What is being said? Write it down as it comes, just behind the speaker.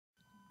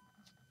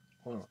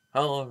Well,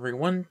 hello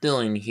everyone,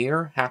 Dylan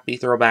here. Happy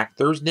Throwback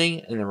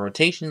Thursday, and the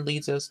rotation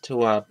leads us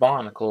to a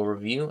Bionicle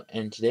review,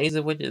 and today's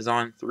of which is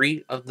on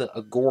 3 of the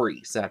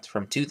Agori sets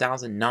from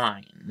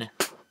 2009.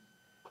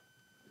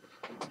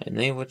 And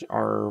they which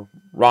are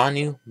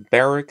Ranu,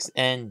 Barracks,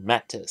 and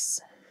Metis.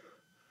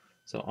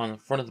 So on the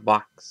front of the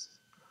box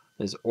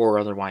is or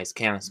otherwise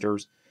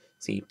canisters.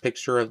 See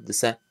picture of the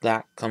set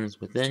that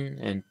comes within,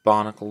 and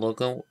Bionicle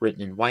logo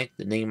written in white,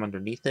 the name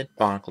underneath it,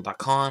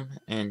 Bionicle.com,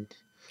 and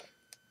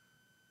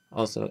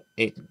also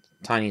a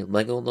tiny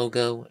Lego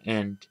logo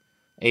and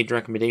age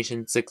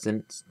recommendation 6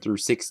 through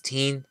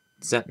 16,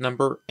 set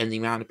number, and the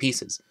amount of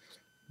pieces.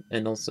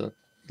 And also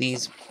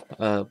these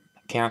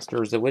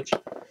canisters, of which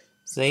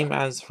same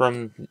as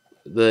from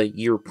the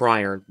year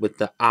prior with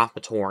the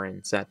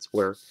Apatoran sets,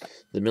 where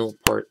the middle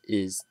part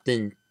is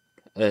thin,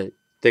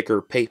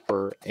 thicker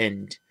paper,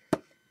 and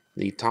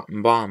the top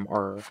and bottom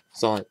are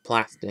solid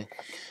plastic,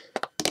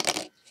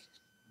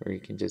 where you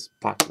can just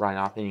pop it right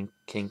off, and you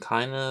can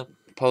kind of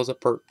pose a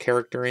per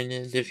character in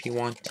it if you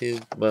want to,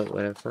 but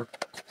whatever.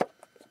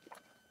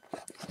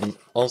 And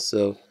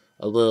also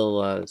a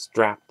little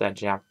strap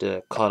that you have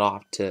to cut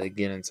off to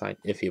get inside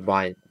if you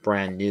buy it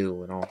brand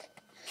new and all.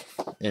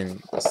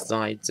 And the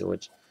sides,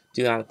 which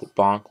do have the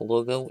Bionicle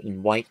logo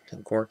in white,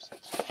 of course.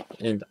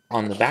 And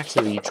on the backs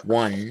of each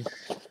one,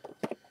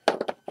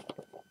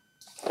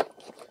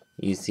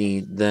 you see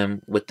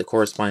them with the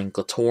corresponding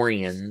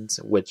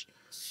Glatorians, which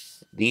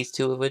these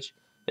two of which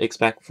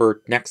expect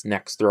for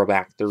next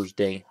Throwback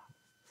Thursday.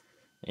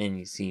 And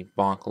you see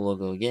Bionicle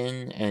logo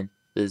again, and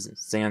the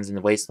Sands in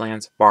the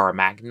Wastelands, Bar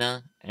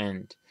Magna,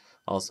 and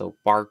also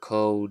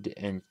Barcode,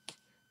 and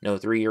No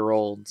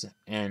 3-year-olds,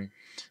 and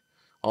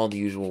all the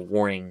usual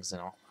warnings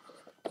and all.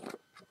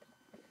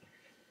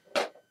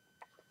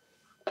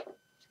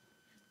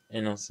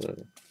 And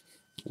also,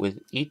 with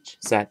each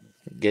set,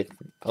 get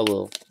a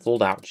little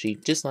fold-out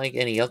sheet, just like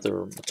any other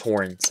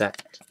Matoran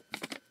set.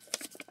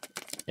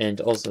 And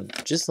also,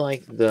 just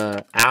like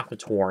the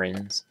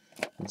Apatorans,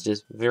 it's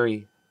just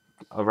very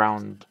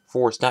around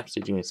 4 steps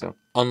to doing so.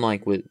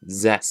 Unlike with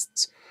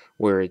Zests,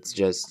 where it's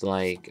just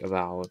like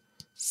about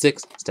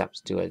 6 steps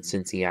to it,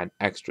 since he had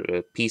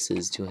extra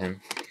pieces to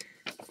him.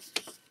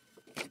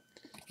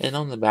 And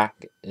on the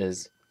back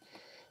is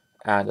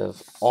out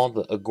of all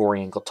the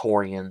Agori and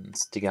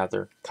Glatorians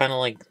together, kind of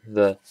like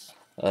the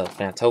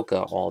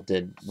Fantoka all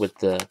did with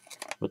the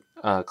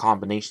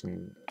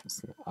combinations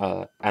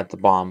at the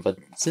bottom, but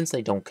since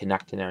they don't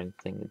connect and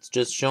everything, it's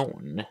just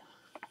shown.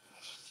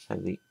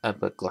 And the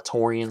Epic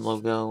Glatorian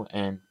logo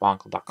and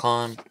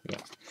Bionicle.com. Yeah.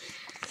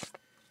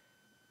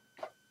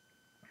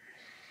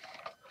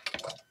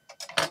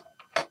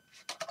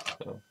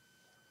 So,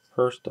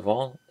 first of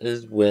all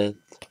is with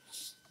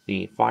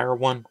the Fire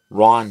one,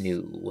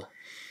 Ranu.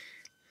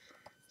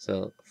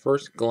 So,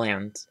 first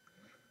glance,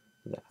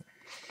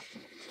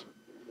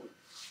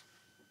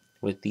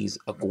 with these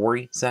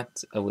Agori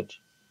sets,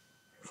 which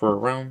for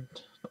around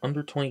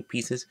under 20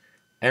 pieces,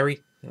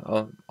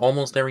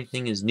 almost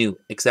everything is new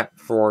except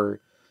for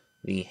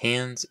the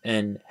hands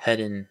and head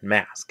and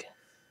mask,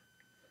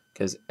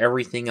 because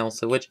everything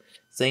else of which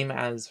same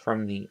as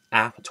from the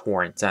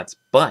Apatoran sets,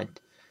 but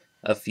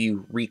a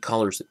few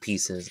recolors of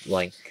pieces,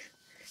 like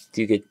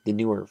to get the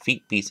newer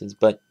feet pieces,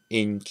 but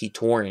in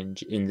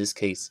Keytorange, in this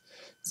case,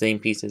 same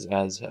pieces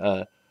as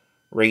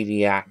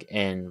Radiac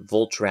and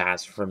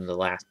Voltraz from the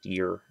last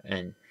year,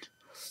 and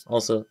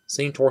also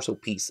same torso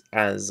piece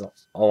as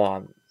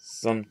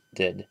some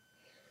did.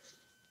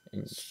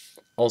 And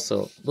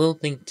also, little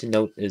thing to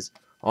note is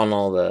on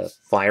all the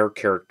fire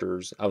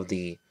characters of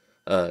the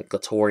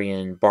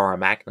Glatorian Bara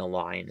Magna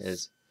line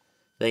is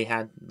they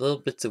had little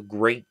bits of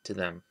gray to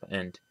them,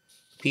 and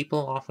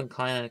people often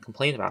kind of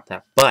complain about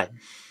that. But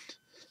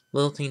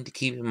little thing to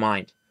keep in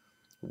mind: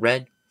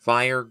 red,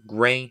 fire,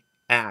 gray,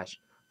 ash,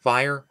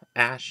 fire,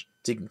 ash,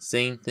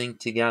 same thing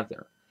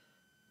together.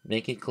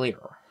 Make it clear.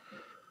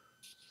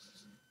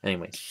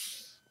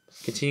 Anyways,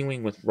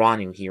 continuing with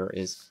Ranu here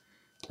is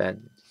that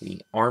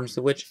the arms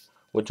of which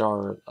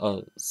are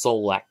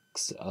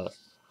Solex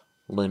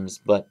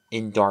limbs, but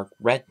in dark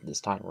red this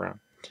time around,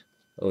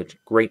 which is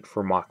great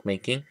for mock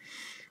making.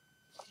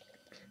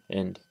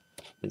 And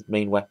his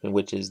main weapon,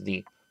 which is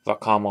the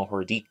Vakama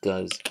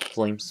Hordika's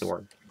flame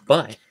sword.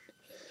 But,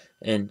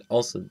 and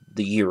also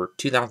the year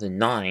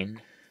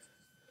 2009,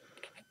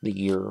 the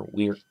year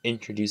we're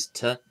introduced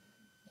to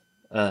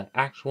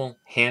actual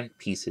hand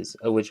pieces,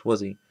 which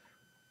was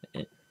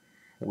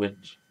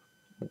which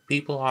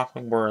people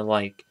often were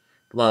like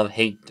love,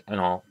 hate,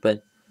 and all,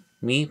 but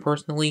me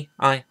personally,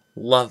 I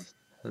love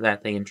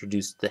that they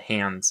introduced the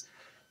hands.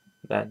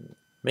 That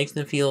makes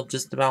them feel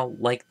just about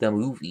like the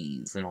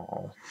movies and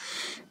all.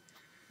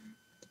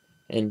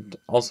 And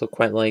also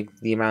quite like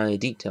the amount of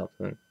detail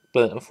to them.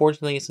 But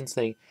unfortunately, since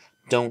they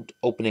don't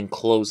open and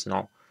close and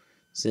all,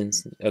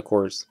 since, of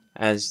course,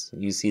 as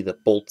you see the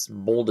bolts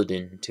molded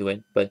into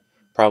it, but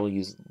probably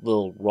use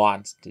little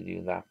rods to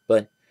do that.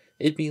 But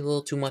it'd be a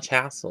little too much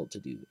hassle to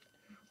do.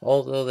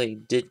 Although they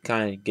did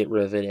kind of get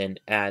rid of it and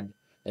add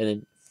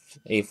an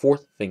a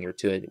fourth finger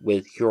to it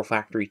with Hero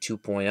Factory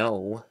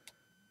 2.0.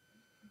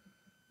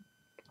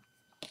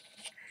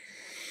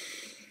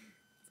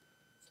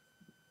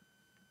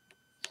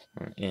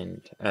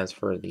 And as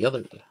for the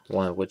other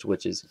one,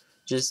 which is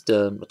just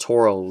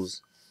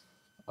Toro's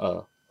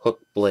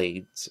hook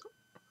blades,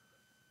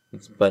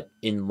 but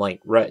in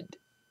light red,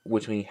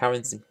 which we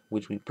haven't seen,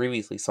 which we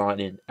previously saw it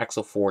in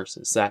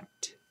Exoforce set,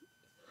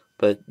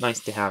 but nice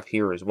to have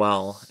here as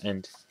well.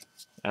 And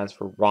as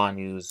for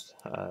Ranu's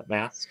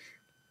mask,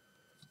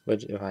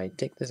 which if I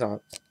take this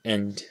off,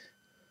 and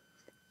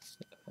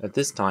at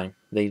this time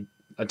they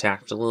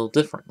attached a little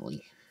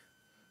differently,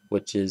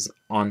 which is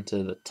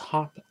onto the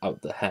top of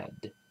the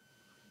head,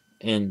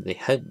 and the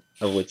head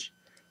of which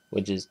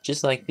is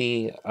just like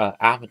the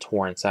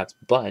Avatoran sets,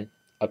 but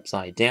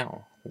upside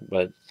down,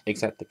 but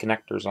except the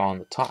connectors on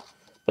the top,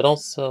 but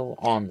also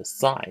on the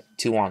side,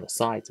 two on the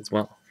sides as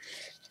well.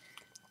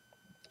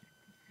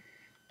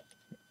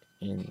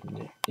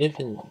 And if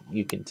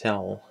you can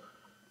tell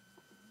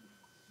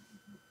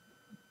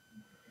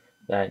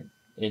that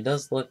it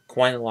does look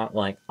quite a lot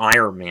like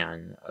Iron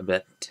Man a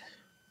bit,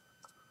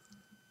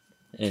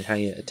 and how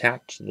you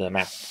attach the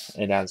mask.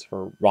 And as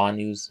for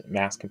Ranu's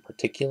mask in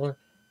particular,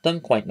 done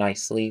quite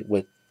nicely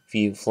with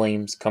few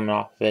flames coming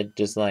off it,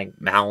 just like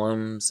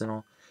Malum's and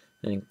all,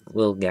 and a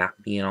little gap,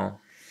 you know.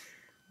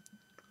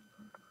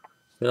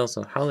 But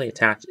also, how they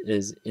attach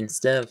is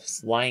instead of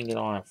sliding it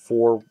on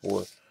forward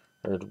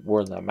or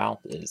where the mouth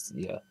is,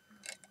 you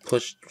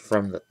push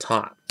from the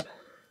top.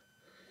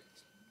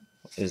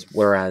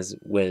 Whereas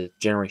with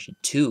Generation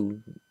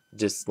 2,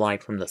 just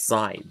slide from the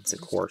sides,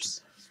 of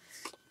course.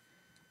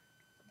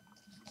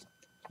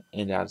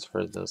 And as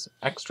for those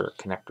extra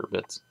connector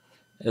bits,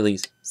 at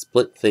least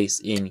Split Face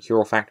in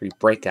Hero Factory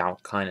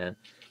Breakout kind of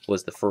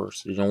was the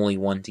first and only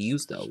one to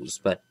use those.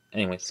 But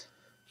anyways,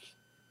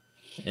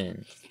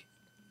 and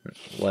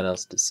what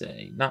else to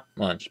say? Not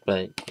much,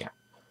 but yeah.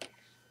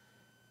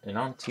 And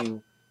on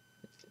to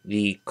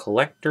the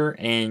collector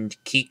and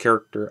key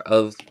character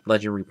of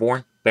Legend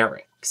Reborn,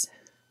 Barracks.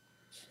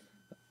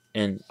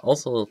 And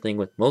also the thing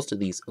with most of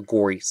these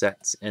Agori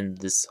sets and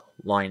this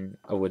line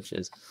of which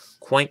is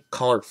quite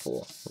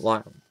colorful. A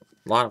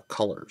lot of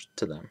colors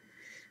to them.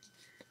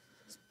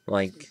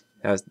 Like,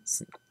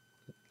 has,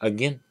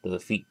 again, the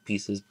feet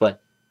pieces,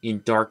 but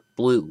in dark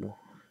blue.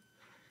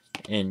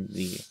 And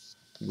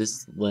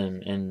this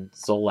limb and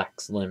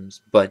Solex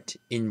limbs, but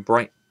in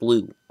bright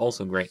blue.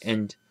 Also great.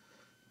 And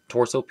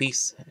torso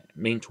piece,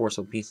 main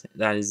torso piece,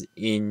 that is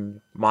in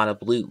Mata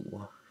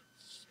blue.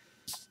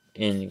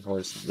 And of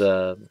course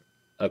the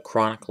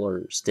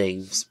chronicler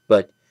staves,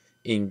 but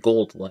in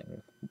gold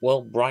ling.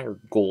 Well, brighter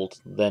gold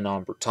than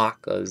on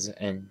Bertaka's,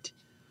 and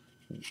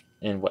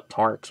what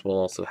Tarks will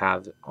also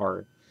have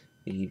are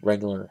the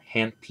regular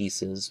hand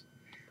pieces,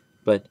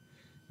 but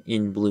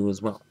in blue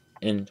as well.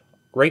 And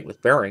great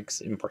with Barracks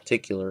in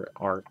particular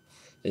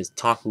is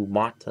Taku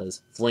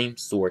Mata's flame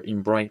sword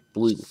in bright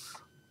blue,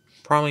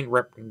 probably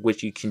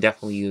which you can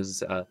definitely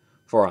use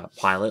for a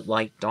pilot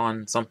light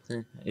on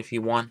something if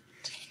you want.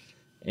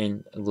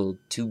 And a little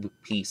tube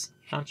piece.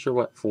 Not sure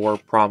what for,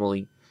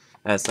 probably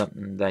as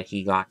something that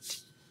he got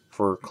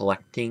for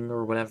collecting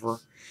or whatever.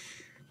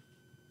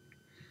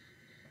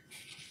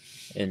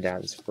 And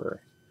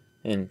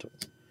and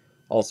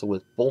also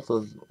with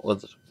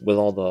with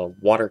all the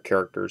water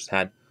characters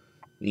had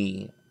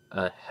the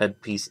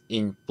headpiece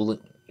in blue,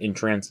 in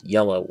trans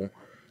yellow,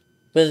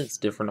 but it's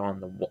different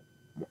on the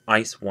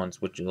ice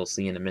ones, which you'll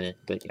see in a minute.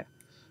 But yeah,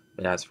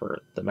 but as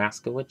for the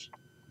Maskowitch,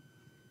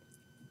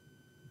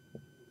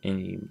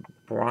 and you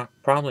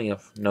probably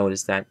have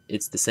noticed that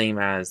it's the same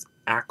as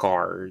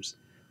Akar's,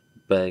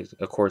 but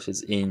of course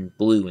it's in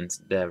blue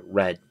instead of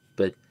red.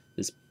 But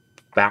this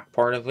back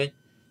part of it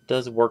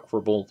does work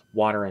for both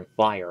water and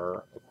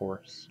fire, of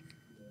course,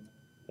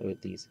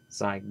 with these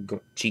side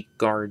cheek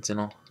guards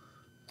and all,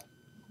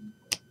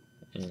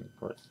 and of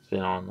course fit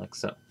on like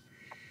so.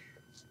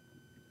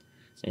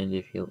 And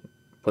if you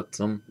put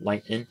some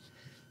light in,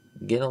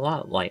 you get a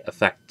lot of light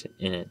effect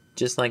in it,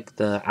 just like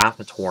the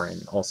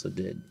Avatoran also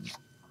did.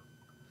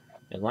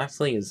 And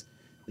lastly is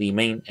the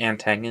main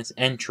antagonist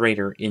and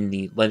traitor in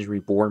the Legend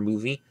Reborn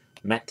movie,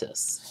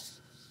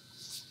 Metis.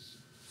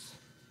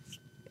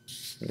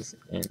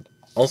 And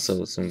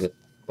also a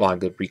lot of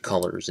good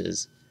recolors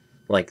is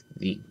like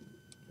the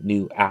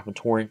new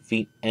Avatoran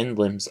feet and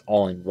limbs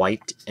all in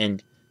white,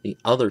 and the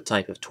other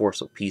type of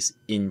torso piece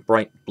in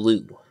bright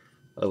blue,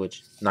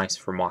 which is nice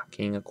for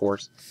mocking, of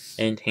course,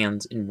 and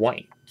hands in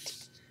white.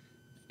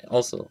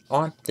 Also,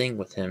 odd thing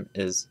with him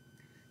is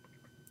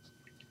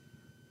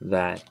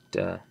that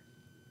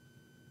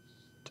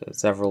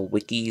several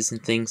wikis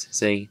and things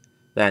say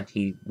that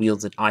he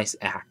wields an ice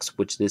axe,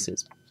 which this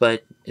is,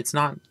 but it's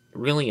not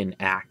really an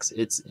axe,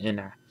 it's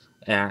an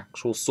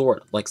actual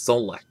sword, like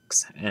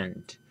Solex.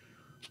 And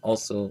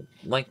also,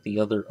 like the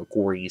other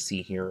Agori you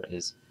see here,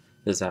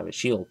 does have a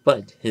shield,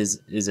 but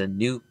his is a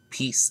new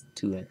piece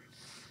to it,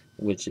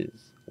 which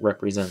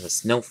represents a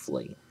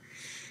snowflake,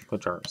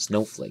 which are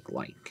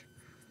snowflake-like.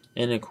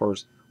 And of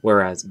course,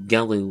 whereas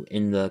Gelu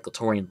in the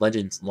Galtorian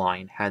Legends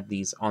line had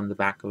these on the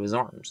back of his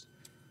arms.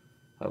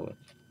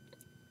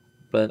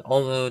 But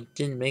although it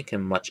didn't make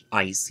him much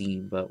icy,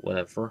 but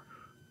whatever.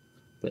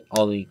 But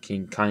although you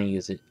can kind of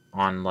use it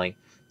on like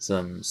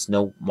some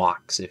snow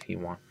mocks if you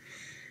want.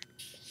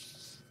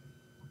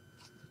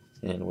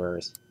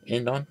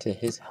 And onto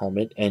his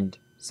helmet, and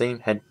same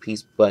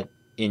headpiece but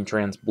in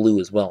trans blue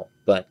as well.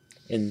 But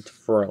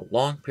for a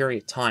long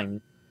period of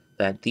time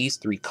that these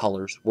three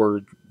colors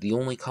were the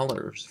only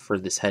colors for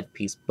this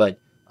headpiece, but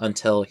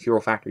until Hero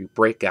Factory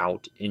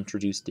Breakout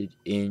introduced it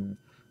in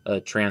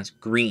trans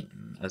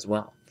green as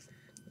well.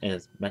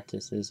 As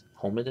Metis's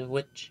helmet, of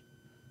which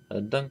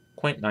done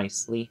quite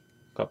nicely.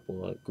 A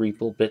couple of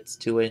greeble bits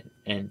to it,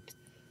 and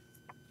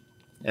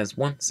as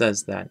one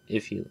says that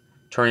if you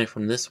turn it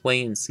from this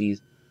way and see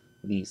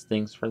these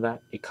things for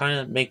that, it kind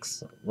of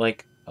makes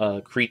like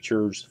a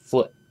creature's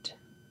foot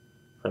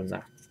from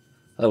that,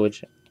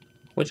 which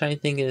I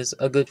think is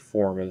a good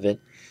form of it.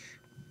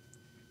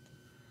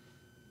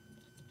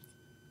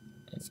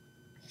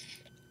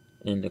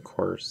 And of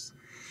course,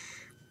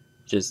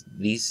 just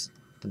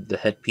the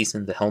headpiece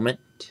and the helmet,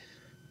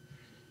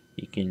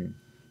 you can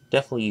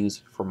definitely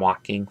use for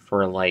mocking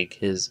for like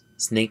his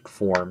snake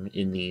form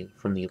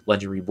from the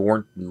Legend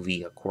Reborn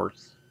movie, of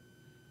course.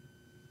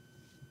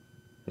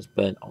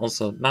 But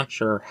also not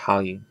sure how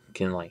you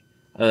can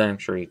I'm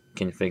sure you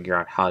can figure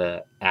out how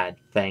to add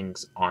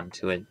fangs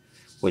onto it,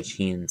 which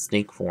he in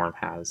snake form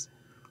has.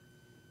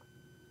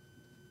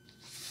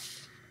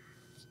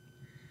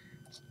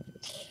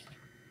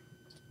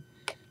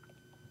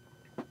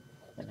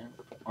 And now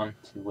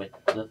onto it,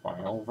 the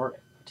final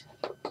verdict.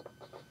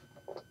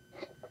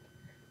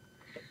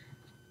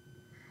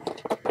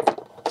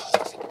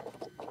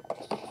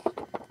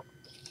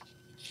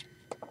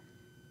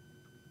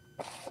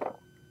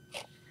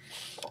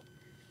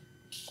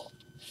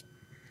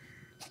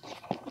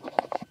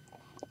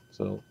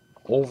 So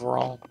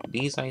overall,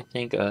 these I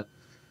think are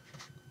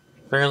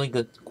fairly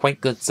good, quite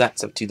good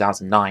sets of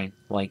 2009.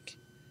 Like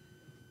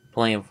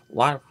plenty of a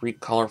lot of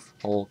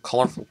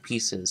colorful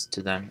pieces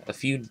to them. A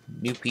few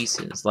new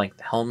pieces like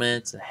the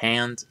helmets, the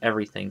hands,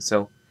 everything.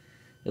 So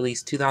at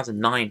least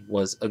 2009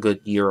 was a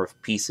good year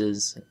of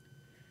pieces,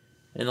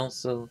 and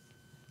also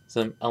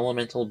some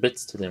elemental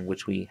bits to them,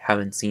 which we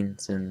haven't seen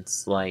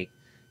since like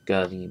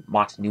the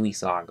Motunui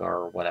saga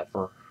or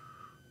whatever.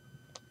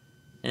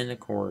 And of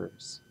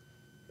course,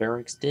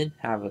 Barracks did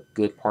have a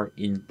good part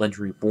in Legend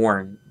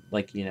Reborn,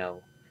 like,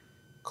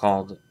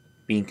 called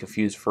being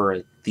confused for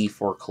a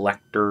thief or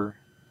collector,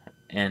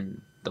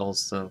 and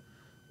also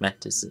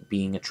Metis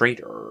being a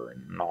traitor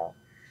and all.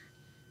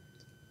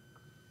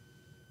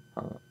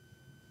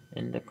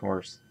 And of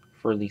course,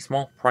 for the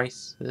small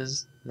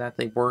prices that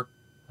they were,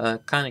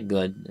 kind of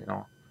good and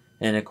all.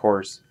 And of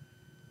course,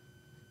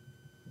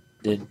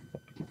 did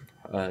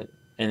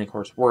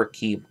were a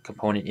key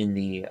component in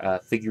the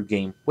figure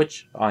game,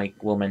 which I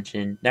will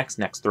mention next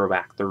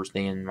Throwback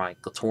Thursday in my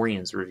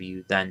Galtorians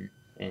review then,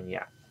 and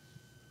yeah.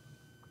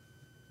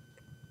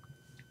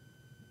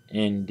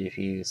 And if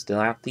you still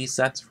have these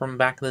sets from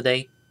back in the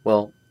day,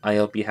 well, I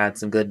hope you had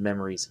some good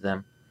memories of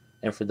them.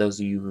 And for those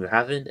of you who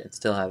haven't and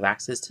still have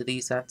access to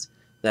these sets,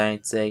 then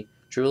I'd say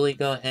truly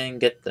go ahead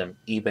and get them.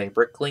 eBay,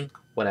 Bricklink,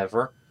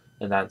 whatever.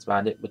 And that's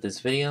about it with this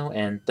video,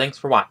 and thanks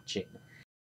for watching.